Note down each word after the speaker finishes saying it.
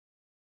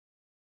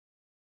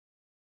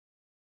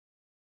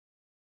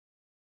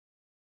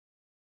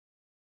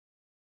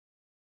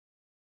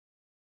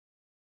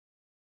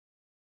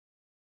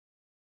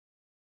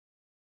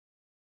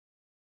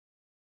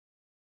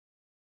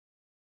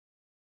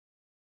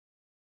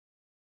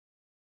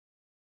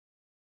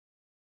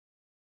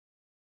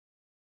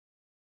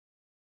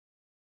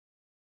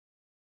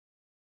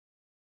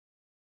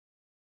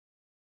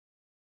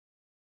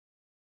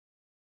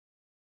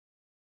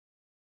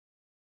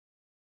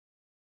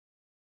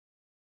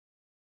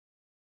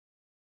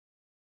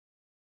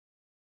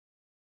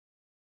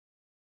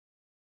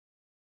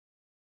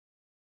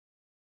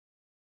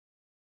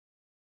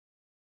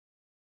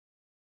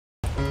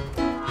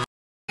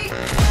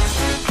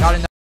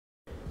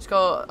Let's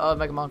go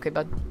Mega Monkey,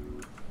 bud.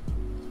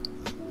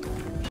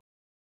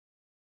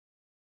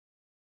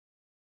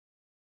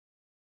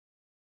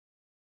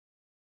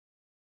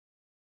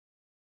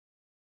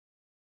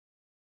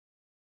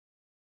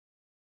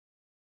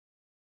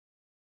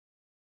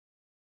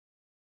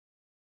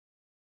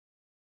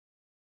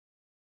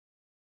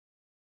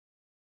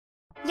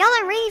 Y'all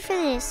are ready for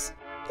this.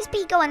 This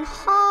be going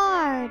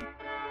hard.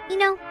 You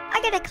know,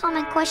 I get a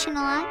common question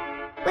a lot.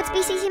 What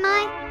species am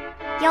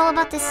I? Y'all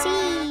about to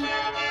see.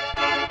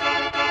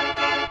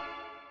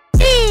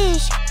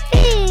 Fish,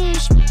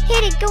 fish,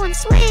 hit it, go and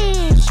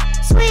swish,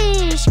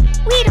 swish.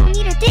 We don't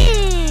need a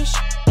dish.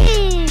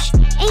 Fish,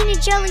 ain't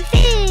a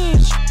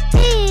jellyfish.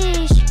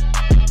 Fish,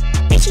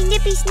 fishy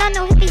nippies, not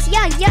no hippies,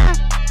 yeah, yeah.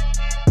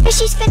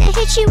 Fishy's finna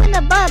hit you in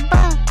the butt.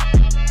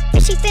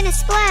 Fishy finna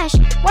splash,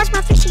 watch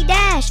my fishy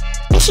dash.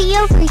 Fishy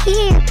over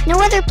here, no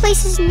other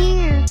place is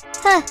near.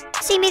 Huh,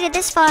 so you made it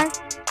this far.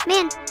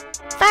 Man,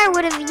 if I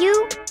would've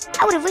you,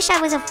 I would've wished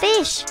I was a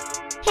fish.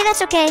 Hey,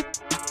 that's okay.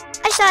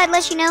 I just thought I'd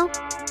let you know.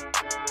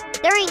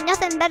 There ain't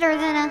nothing better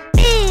than a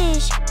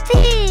fish,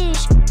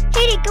 fish.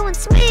 Hit it, go and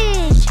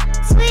swish,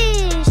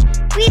 swish.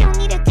 We don't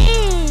need a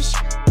dish,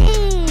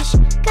 dish.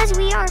 Cause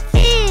we are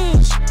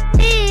fish,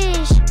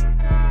 fish.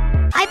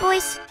 Hi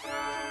boys,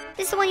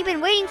 this is the one you've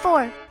been waiting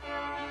for.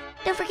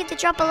 Don't forget to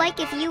drop a like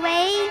if you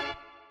a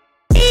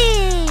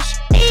fish,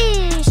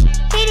 fish.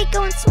 Hit it,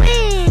 go and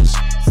swish,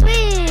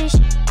 swish.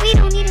 We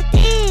don't need a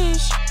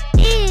dish,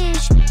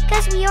 dish.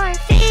 Cause we are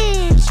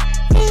fish,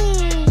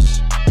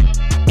 fish.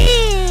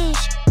 Fish,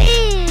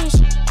 fish.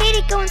 Hit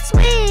it, go and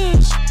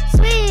swish,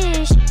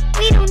 swish.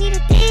 We don't need a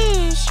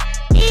dish,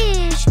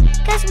 dish.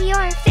 Cause we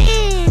are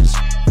fish,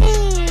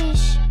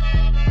 fish.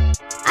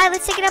 Alright,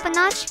 let's take it up a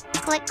notch.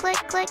 Click, click,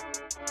 click.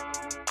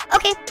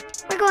 Okay,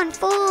 we're going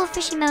full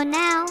fishy mode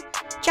now.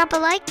 Drop a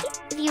like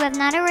if you have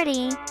not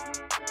already.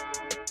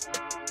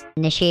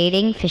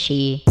 Initiating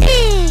fishy.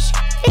 Fish,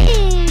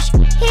 fish,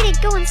 hit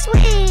it, go and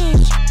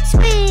swish,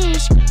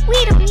 swish.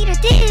 We don't need a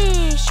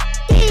dish,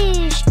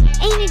 dish.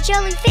 Ain't a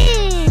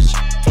jellyfish,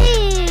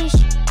 fish.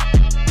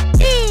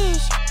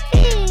 Fish,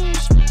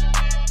 fish,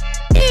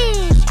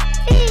 fish,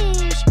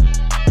 fish.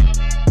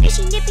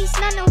 Fishy nippies,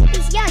 not no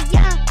hippies, yeah,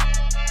 yeah.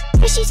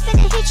 Fishy's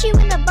finna hit you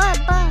in the butt.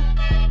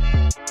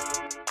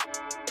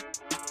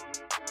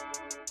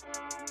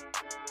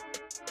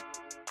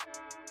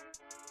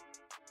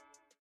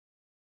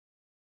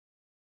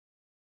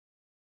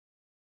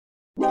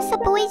 What's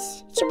up,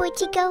 boys? It's your boy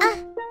Tiko.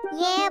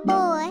 Yeah,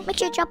 boy. Make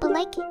sure to drop a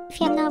like if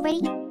you haven't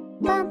already.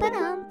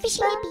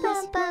 Fishy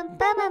nippies.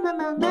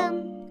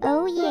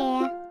 Oh,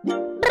 yeah.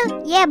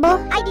 Yeah, boy.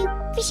 I do.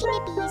 Fishy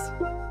nippies.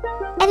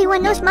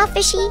 Everyone knows my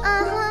fishy.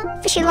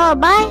 Fishy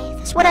lullaby.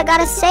 That's what I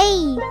gotta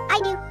say. I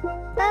do.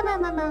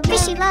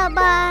 Fishy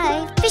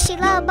lullaby. Fishy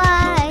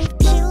lullaby.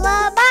 Fishy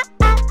lullaby.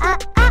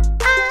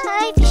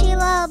 Fishy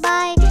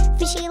lullaby.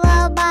 Fishy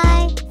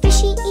lullaby.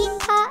 Fishy eating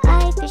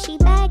pie. Fishy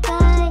bad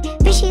guy.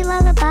 Fishy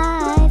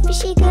lullaby,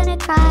 fishy gonna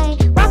cry.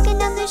 Walking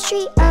down the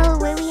street, oh,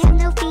 where we have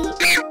no feet.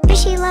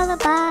 Fishy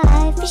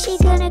lullaby, fishy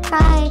gonna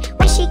cry.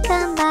 When she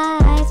come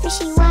by,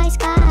 fishy wise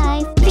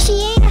guy. Fishy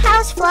ain't a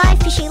housefly,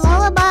 fishy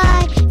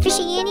lullaby.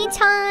 Fishy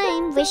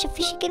anytime, wish a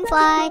fishy can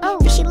fly. Oh,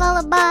 fishy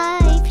lullaby,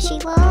 fishy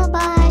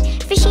lullaby.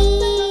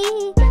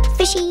 Fishy,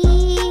 fishy,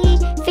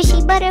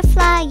 fishy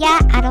butterfly. Yeah,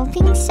 I don't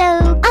think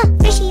so.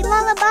 Fishy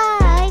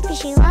lullaby,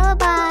 fishy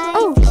lullaby.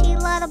 Oh, fishy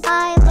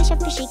lullaby, wish a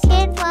fishy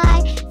can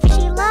fly.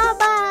 Fishy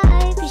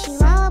lullaby, fishy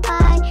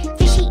lullaby.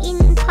 Fishy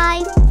eating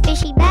pie,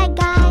 fishy bad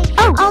guy.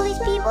 Oh, all these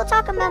people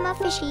talking about my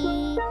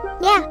fishy.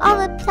 Yeah, all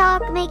the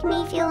talk make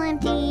me feel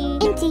empty.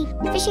 Empty.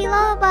 Fishy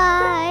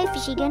lullaby,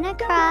 fishy gonna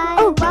cry.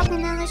 Oh,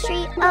 walking down the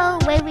street, oh,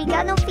 wait, we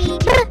got no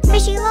feet.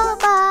 Fishy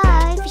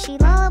lullaby, fishy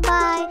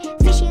lullaby.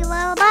 Fishy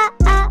lullaby,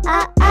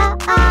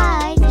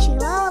 fishy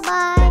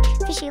lullaby,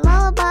 fishy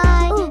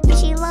lullaby. Ooh,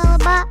 fishy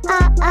lullaby,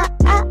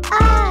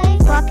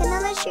 walking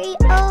down the street,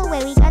 oh,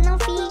 wait, we got no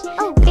feet.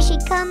 Oh, fishy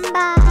come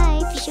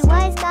by, fishy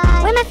wise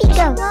guy. Where my feet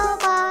go?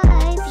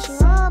 Lullaby, fishy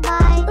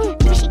lullaby. Ooh,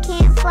 fishy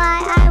can't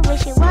fly, I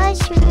wish it was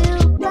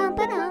true. Bum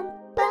ba dum,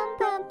 bum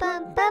bum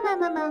bum bum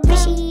bum bum.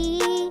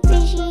 Fishy,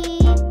 fishy,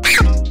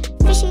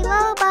 fishy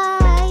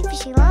lullaby,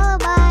 fishy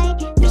lullaby,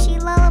 fishy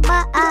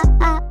lullaby,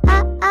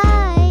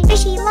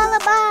 fishy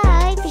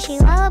lullaby, fishy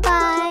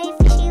lullaby,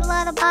 fishy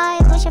lullaby.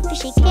 Wish a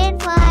fishy can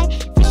fly.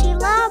 Fishy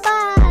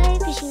lullaby,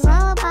 fishy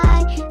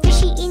lullaby,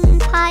 fishy eating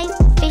pie,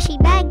 fishy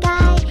bad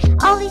guy.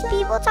 All these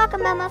people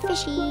talking about my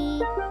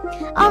fishy.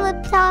 All the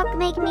talk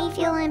make me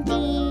feel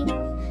empty.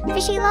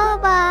 Fishy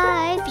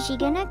lullaby, fishy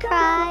gonna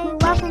cry.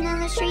 Walking down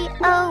the street,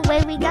 oh,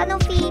 wait, we got no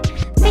feet.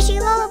 Fishy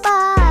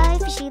lullaby,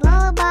 fishy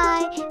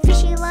lullaby,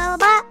 fishy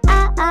lullaby,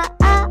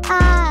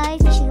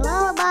 fishy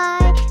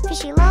lullaby,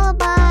 fishy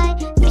lullaby,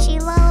 fishy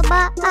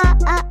lullaby,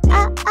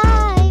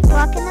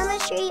 walking down the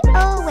street,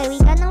 oh, wait, we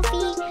got no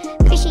feet.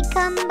 Fishy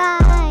come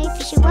by,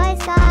 fishy wise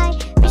guy.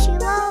 Fishy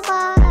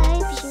lullaby,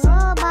 fishy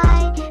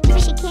lullaby,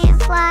 fishy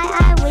can't fly,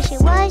 I wish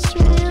it was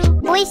true.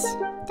 Boys,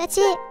 that's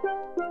it.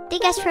 Thank you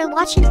guys for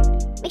watching.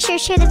 Make sure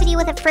to share the video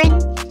with a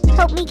friend.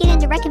 help me get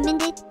into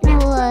recommended, and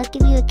I will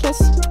give you a kiss.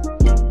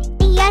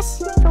 Thank you guys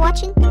for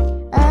watching.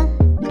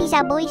 Peace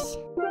out, boys.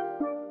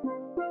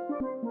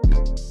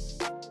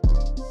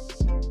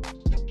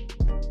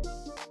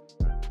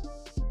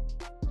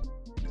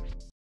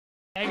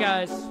 Hey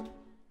guys,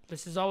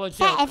 this is all a Is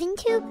that joke. Evan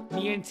Tube?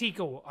 Me and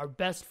Tiko are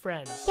best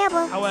friends. Yeah,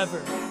 well. However,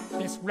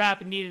 this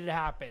rap needed to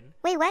happen.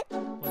 Wait, what?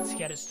 Let's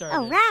get it started.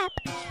 Oh, rap?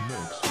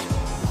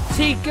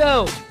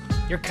 Tiko,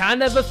 you're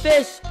kind of a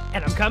fish,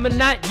 and I'm coming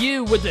at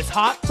you with this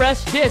hot,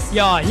 fresh diss,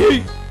 y'all.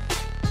 Yeet.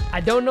 I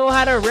don't know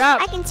how to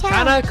rap. I can tell.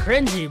 Kinda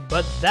cringy,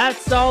 but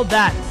that's all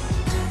that.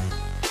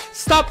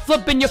 Stop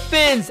flipping your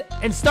fins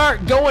and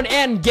start going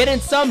and getting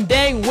some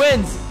dang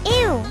wins.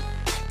 Ew.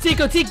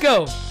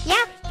 Tiko,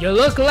 Yeah? you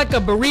look like a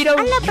burrito.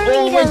 I love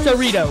You orange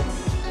burritos.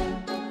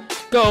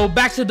 Dorito. Go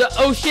back to the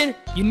ocean.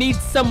 You need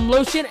some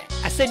lotion.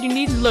 I said you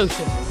need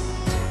lotion.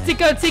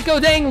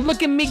 Tiko, dang,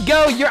 look at me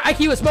go. Your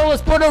IQ is small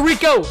as Puerto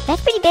Rico.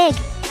 That's pretty big.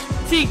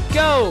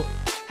 Tiko,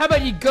 how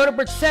about you go to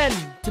pretend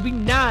to be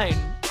 9?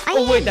 I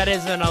Oh wait, am. that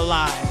isn't a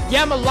lie.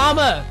 Yeah, I'm a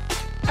llama.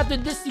 After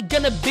this, you're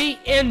gonna be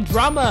in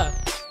drama.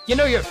 You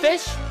know you're a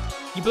fish?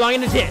 You belong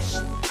in a dish.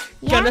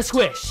 Yeah? Gonna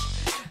squish.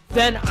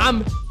 Then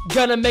I'm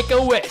gonna make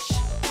a wish.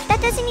 That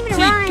doesn't even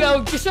rhyme.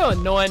 Tiko, you're so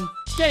annoying.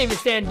 Can't even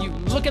stand you.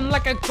 Looking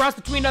like a cross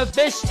between a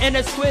fish and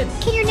a squid.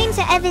 Kid, your name's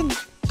Evan.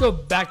 Go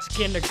back to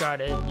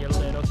kindergarten, you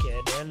little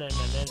kid.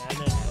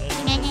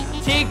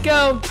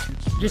 Tiko,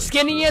 you're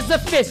skinny as a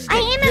fish. I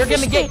am a You're fish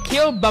gonna get stick.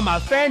 killed by my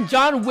friend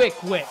John Wick.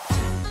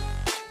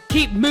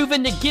 Keep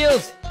moving the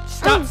gills.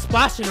 Stop Oh.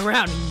 splashing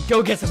around and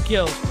go get some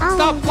kills. Oh,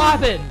 Stop yeah.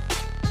 flopping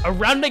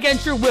around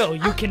against your will.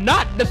 You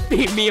cannot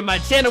defeat me in my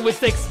channel with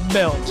 6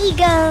 mil.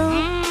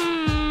 Ego.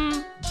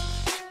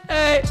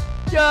 Hey,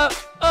 yo,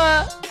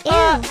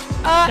 Ew.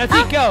 Now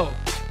Tiko,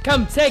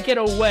 come take it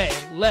away.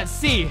 Let's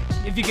see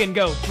if you can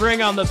go.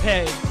 Bring on the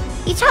pain.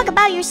 You talk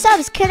about your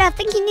subs, kid. I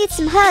think you need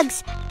some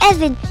hugs.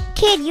 Evan,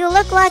 kid, you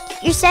look like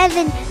you're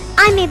 7.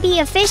 I may be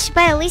a fish,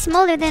 but at least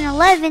older than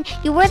 11.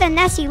 You were the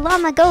nasty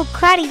llama. Go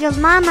cry to your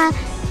mama.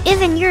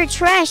 Even you're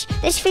trash.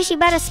 This fishy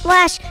about to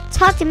splash.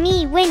 Talk to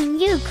me when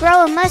you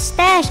grow a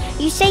mustache.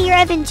 You say you're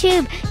Evan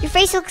Tube. Your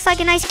face looks like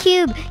an ice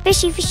cube.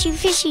 Fishy, fishy,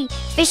 fishy,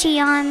 fishy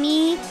on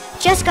me.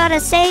 Just gotta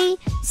say,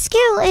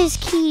 skill is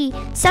key.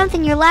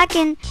 Something you're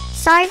lacking.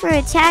 Sorry for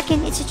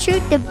attacking. It's a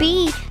truth to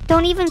be.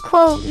 Don't even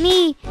quote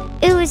me.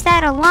 Ooh, is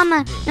that a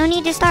llama? No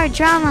need to start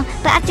drama.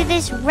 But after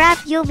this rap,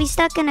 you'll be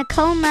stuck in a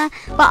coma.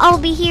 While I'll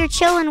be here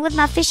chilling with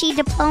my fishy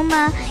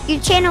diploma. Your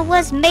channel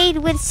was made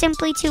with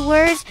simply 2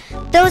 words.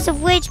 Those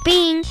of which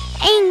being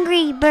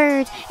Angry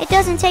Birds. It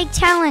doesn't take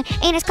talent.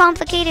 Ain't as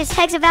complicated as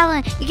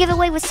Hexavalent. You give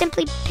away with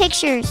simply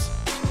pictures.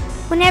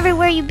 When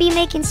everywhere you be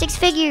making 6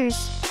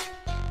 figures.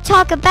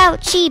 Talk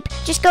about cheap.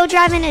 Just go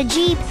driving a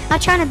Jeep.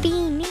 Not trying to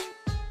be me.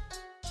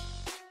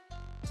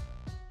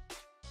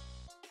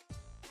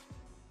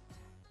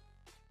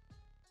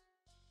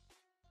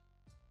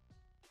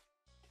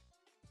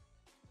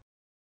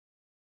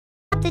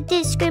 The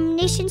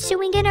discrimination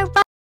suing in a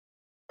rock.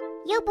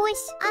 Yo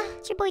boys,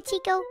 it's your boy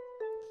Tiko.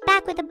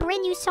 Back with a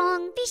brand new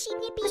song. Fishy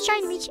Nippies. Let's try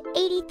and reach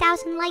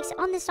 80,000 likes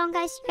on this song,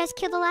 guys. You guys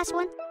kill the last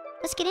one.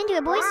 Let's get into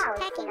it, boys.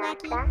 Tacky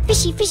wacky.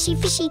 Fishy, fishy,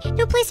 fishy.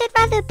 No place I'd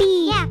rather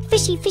be. Yeah.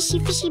 Fishy, fishy,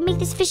 fishy. Make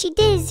this fishy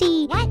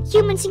dizzy. What?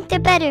 Humans think they're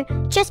better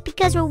just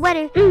because we're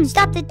wetter.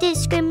 Stop the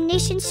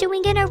discrimination.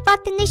 Suing gonna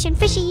rock the nation.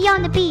 Fishy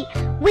on the beat.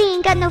 We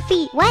ain't got no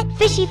feet. What?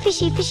 Fishy,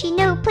 fishy, fishy.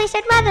 No place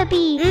I'd rather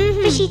be.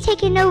 Fishy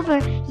taking over.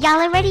 Y'all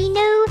already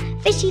know.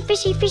 Fishy,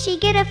 fishy, fishy.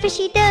 Get a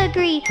fishy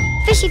degree.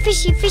 Fishy,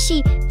 fishy,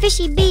 fishy.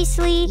 Fishy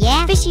beastly.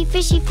 Yeah. Fishy,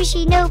 fishy,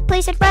 fishy. No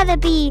place I'd rather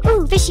be.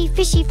 Ooh. Fishy,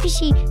 fishy,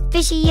 fishy.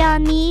 Fishy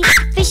on me.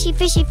 Fishy,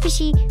 fishy,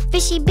 fishy.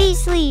 Fishy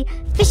beastly.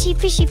 Fishy,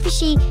 fishy,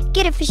 fishy.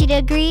 Get a fishy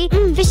degree.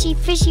 Fishy,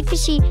 fishy,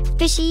 fishy.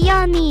 Fishy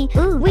on me.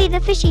 Ooh. We the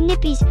fishy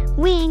nippies.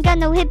 We ain't got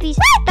no hippies.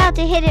 About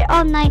to hit it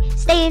all night.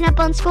 Staying up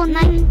on school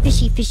night.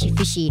 Fishy, fishy,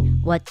 fishy.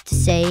 What to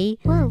say?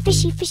 Whoa.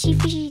 Fishy, fishy,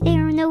 fishy.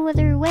 There are no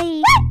other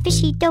way.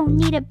 Fishy don't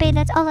need a bay.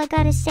 That's all I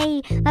gotta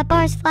say. My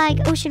bars fly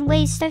like ocean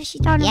waves. Fishy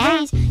tornado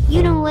rays.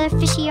 You know what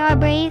fishy are,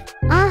 brave.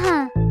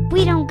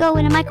 We don't go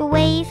in a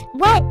microwave.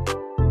 What?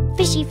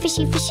 Fishy,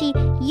 fishy, fishy,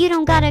 you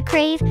don't gotta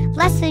crave.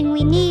 Last thing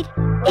we need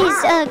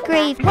is a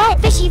grave. What?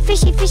 Fishy,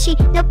 fishy, fishy,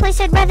 no place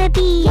I'd rather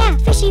be. Yeah.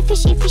 Fishy,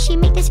 fishy, fishy,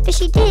 make this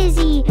fishy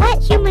dizzy.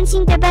 What? Humans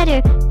think they're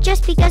better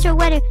just because we're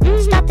wetter.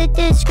 Stop the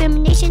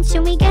discrimination,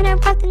 soon we gonna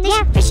rock the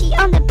nation. Yeah. Fishy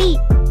on the beat,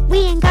 we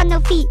ain't got no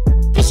feet.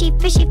 Fishy,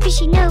 fishy,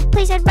 fishy, no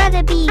place I'd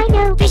rather be. I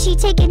know. Fishy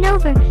taking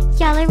over,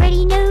 y'all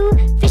already know.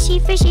 Fishy,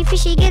 fishy,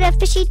 fishy, get a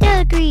fishy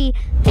degree.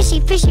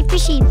 Fishy, fishy,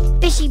 fishy,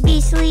 fishy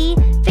beastly.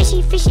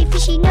 Fishy, fishy,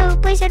 fishy, no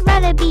place I'd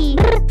rather be.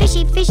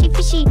 Fishy, fishy,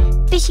 fishy,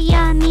 fishy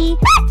on me.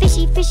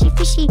 Fishy, fishy,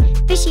 fishy,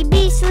 fishy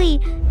beastly.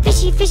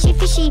 Fishy, fishy,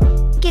 fishy,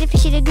 get a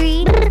fishy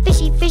degree.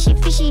 Fishy, fishy,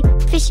 fishy,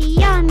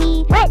 fishy on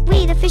me.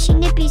 We the fishy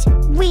nippies,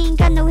 we ain't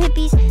got no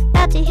hippies.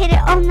 About to hit it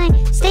all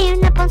night,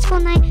 staying up on school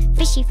night.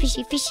 Fishy,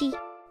 fishy, fishy,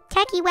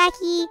 tacky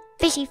wacky.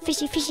 Fishy,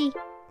 fishy, fishy.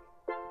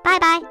 Bye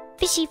bye,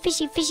 fishy,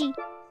 fishy, fishy.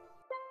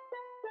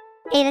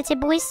 Hey, that's it,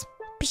 boys.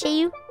 Appreciate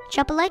you.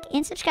 Drop a like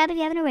and subscribe if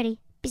you haven't already.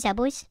 Peace out,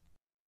 boys.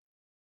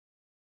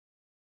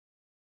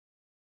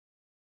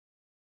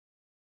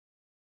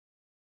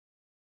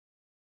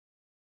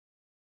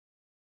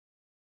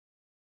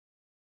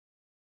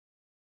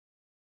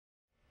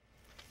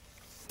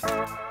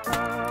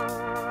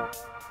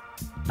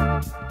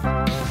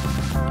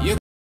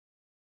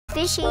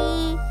 Fishy,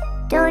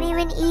 don't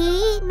even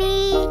eat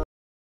me.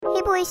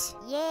 Hey boys.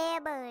 Yeah,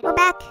 bud. We're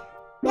back.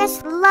 You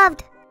guys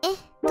loved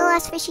the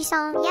last Fishy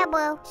song. Yeah,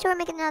 bro. So we're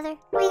making another.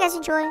 Hope you guys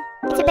enjoy.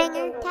 It's a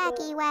banger.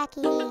 Tacky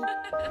wacky.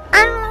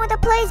 I don't know what the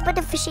plays, but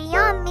the fishy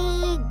on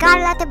me. Got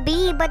a lot to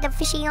be, but the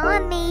fishy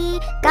on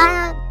me.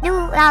 Gotta do,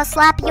 I'll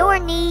slap your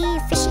knee.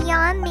 Fishy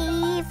on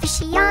me.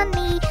 Fishy on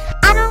me.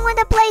 I don't know what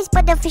the plays,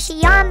 but the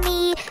fishy on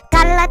me.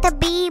 Got a lot to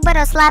be, but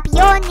I'll slap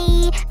your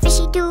knee.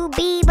 Fishy to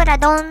be, but I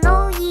don't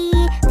know ye.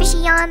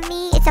 Fishy on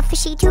me, it's a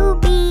fishy to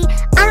be.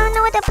 I don't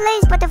know what the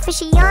plays, but the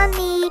fishy on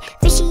me.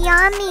 Fishy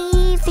on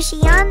me, fishy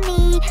on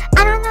me.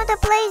 I don't know the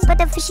plays, but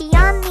the fishy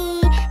on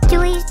me. To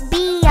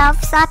be, I'll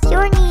slap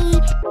your knee.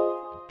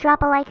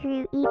 Drop a like or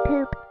you eat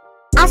poop.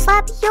 I'll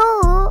slap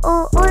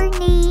your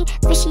knee.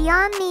 Fishy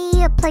on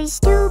me, a place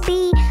to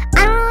be.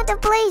 I don't know what the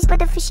plays, but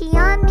the fishy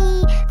on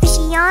me.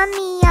 Fishy on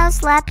me, I'll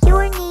slap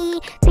your knee.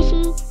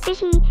 Fishy,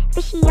 fishy,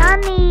 fishy on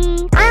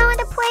me. I don't know what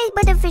the plays,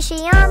 but the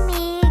fishy on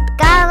me.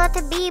 Got a lot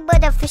to be,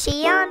 but the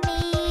fishy on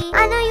me.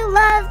 I know you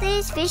love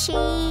this fishy.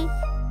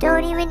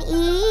 Don't even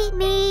eat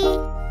me.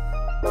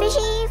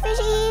 Fishy,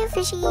 fishy,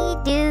 fishy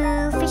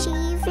do.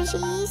 Fishy,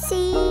 fishy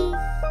see.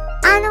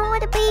 I don't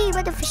want to be,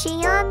 but the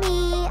fishy on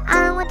me.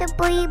 I don't want to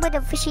be, but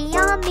the fishy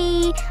on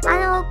me. I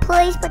know a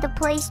place, but the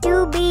place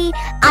to be.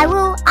 I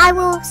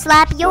will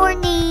slap your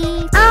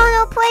knee. I don't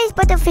know a place,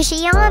 but the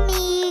fishy on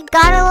me.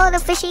 Got a lot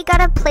of fishy, got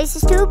a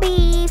places to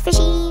be.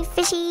 Fishy,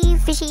 fishy,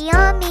 fishy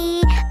on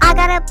me. I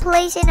got a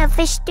place and a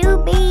fish to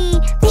be.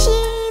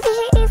 Fishy,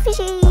 fishy,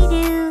 fishy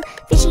do.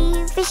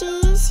 Fishy,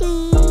 fishy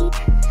see.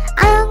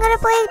 I don't got a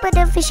place, but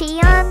the fishy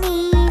on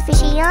me.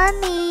 Fishy on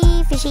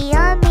me, fishy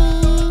on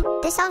me.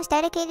 This song's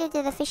dedicated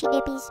to the fishy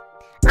dippies.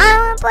 I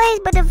don't want to place,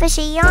 but the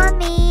fishy on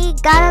me.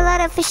 Got a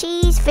lot of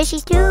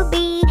fishies to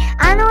be.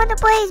 I don't want to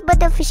place, but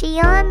the fishy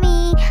on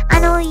me. I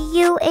know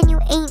you and you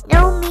ain't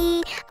know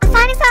me. I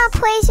finally found a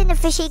place and the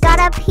fishy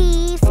gotta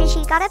pee.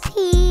 Fishy gotta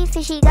pee,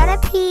 fishy gotta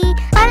pee.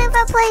 Finally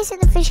found a place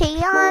and the fishy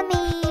on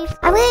me.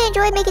 I really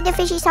enjoyed making the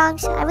fishy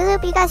songs. I really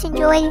hope you guys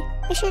enjoyed.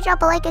 Make sure to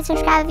drop a like and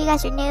subscribe if you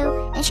guys are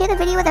new. And share the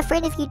video with a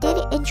friend if you did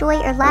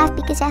enjoy or laugh,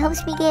 because that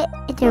helps me get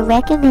into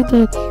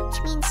recommended,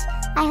 which means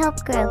I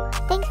help grow.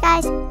 Thanks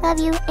guys, love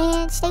you,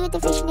 and stay with the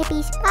fishy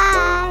nippies.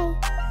 Bye!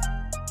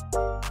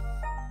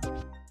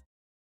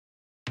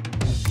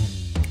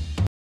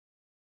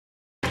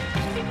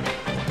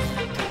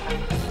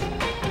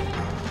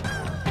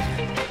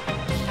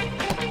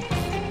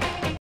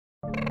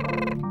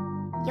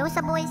 Yo, what's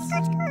up boys?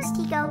 It's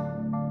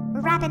Tiko.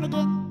 We're rapping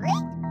again.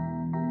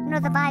 You know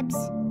the vibes.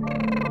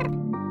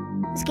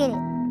 Let's get it.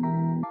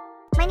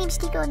 My name's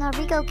Tiko and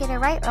Rico, get it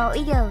right or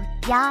ego.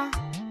 Yeah.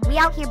 We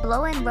out here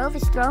blowing, Rove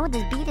is throwing,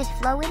 this beat is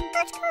flowing.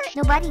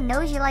 Nobody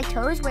knows you like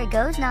toes, where it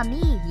goes, not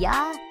me,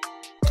 yeah.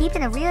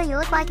 Keeping it real, you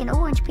look like an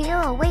orange peel.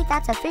 Oh wait,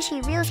 that's a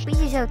fishy reel,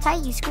 squeeze you so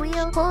tight you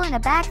squeal. Pulling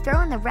it back,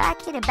 throwing the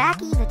rack, hit it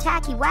backy, the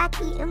tacky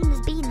wacky,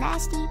 this beat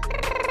nasty.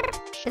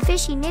 The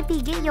fishy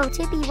nippy, get yo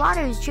tippy,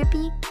 water is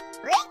drippy.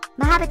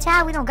 My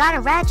habitat, we don't got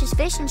a rat, just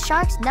fish and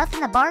sharks, nothing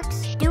that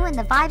barks. Doing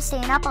the vibe,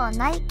 staying up all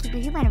night, keep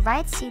your human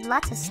rights, see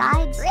lots of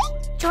sides.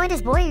 Join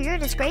this boy or you're a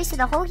disgrace to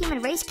the whole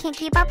human race, can't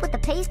keep up with the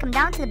pace, come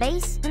down to the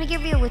base. Let me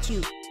get real with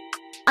you.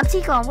 I'm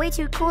Tiko, I'm way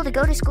too cool to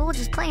go to school,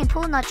 just playing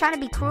pool, not trying to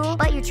be cruel.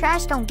 But your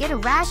trash, don't get a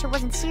rash, it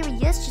wasn't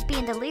serious, just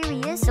being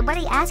delirious.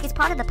 Nobody asked, it's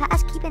part of the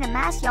past, keeping a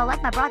mask, y'all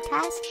like my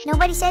broadcast?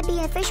 Nobody said being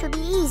a fish would be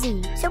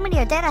easy. So many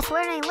are dead, I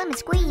swear it ain't lemon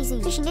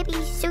squeezy. Fishy nippy,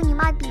 soon you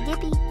might be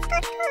dippy.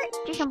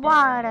 Drink some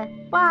water,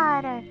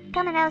 water,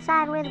 coming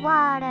outside with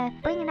water,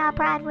 bringing our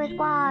pride with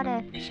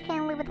water. Fish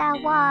can't live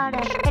without water.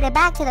 Hit it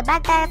back to the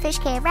back there, fish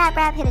can't rap,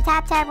 hit a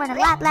tap, run a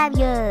lap,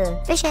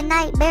 yeah. Fish at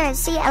night, bear at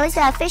sea, at least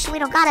I fish, we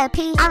don't gotta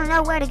pee. I don't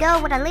know where to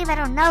go, when I leave, I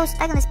don't know.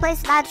 Stuck in this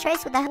place without a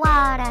trace with the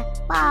water,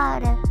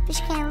 water. Fish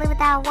can't live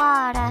without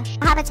water.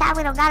 My habitat,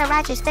 we don't got a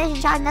righteous fish and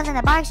shark, nothing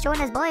that barks. Join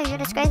this boy, you're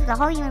disgrace with the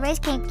whole human race,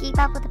 can't keep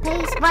up with the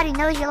pace. Nobody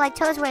knows you like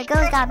toes, where it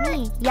goes, got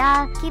me,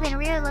 yeah. Keeping it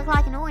real, look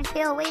like an orange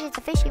peel. Wait, it's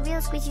a fishy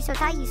reel, squeeze you so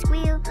tight you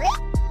squeal.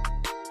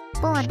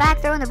 Pulling back,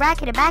 throwing the rack,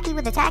 hit it backy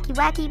with a tacky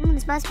wacky.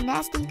 This must be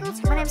nasty.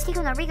 My name's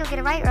Tiko, not Rico, get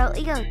it right or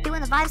ego.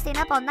 Doing the vibe, staying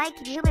up all night,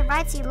 keep your human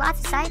rights, see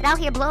lots of sight. Out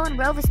here blowing,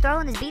 Rove is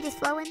throwing, this beat is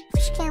flowing.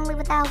 Fish can't live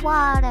without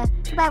water.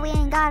 Too bad we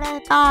ain't got a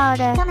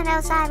daughter. Coming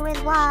outside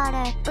with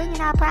water, bringing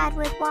our pride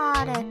with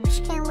water. Fish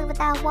can't live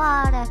without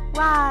water,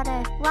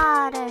 water,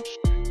 water.